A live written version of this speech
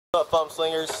What's up, foam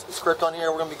slingers? Script on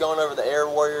here. We're going to be going over the Air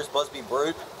Warriors Busby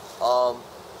Brute.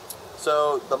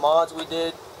 So the mods we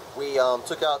did, we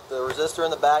took out the resistor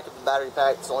in the back of the battery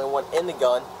pack. It's the only one in the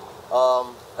gun.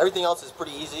 Everything else is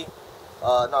pretty easy,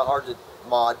 not hard to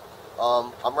mod.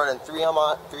 I'm running three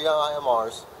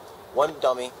IMRs, one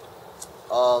dummy,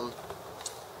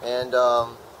 and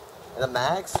the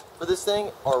mags for this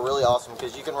thing are really awesome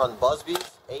because you can run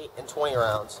Busby's 8 and 20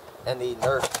 rounds and the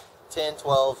Nerf 10,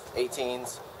 12,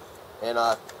 18s. And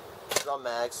drum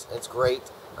mags. It's great,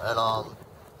 and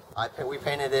we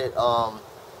painted it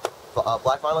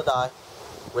black vinyl dye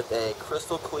with a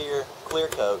crystal clear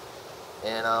coat,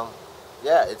 and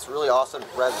yeah, it's really awesome. It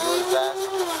revs really fast.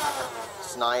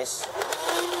 It's nice.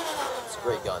 It's a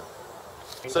great gun.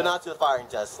 So now to the firing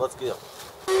test. Let's go.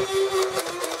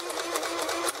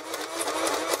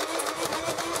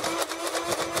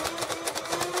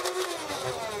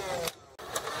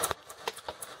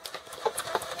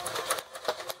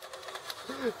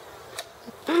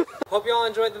 Hope you all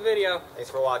enjoyed the video. Thanks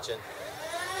for watching.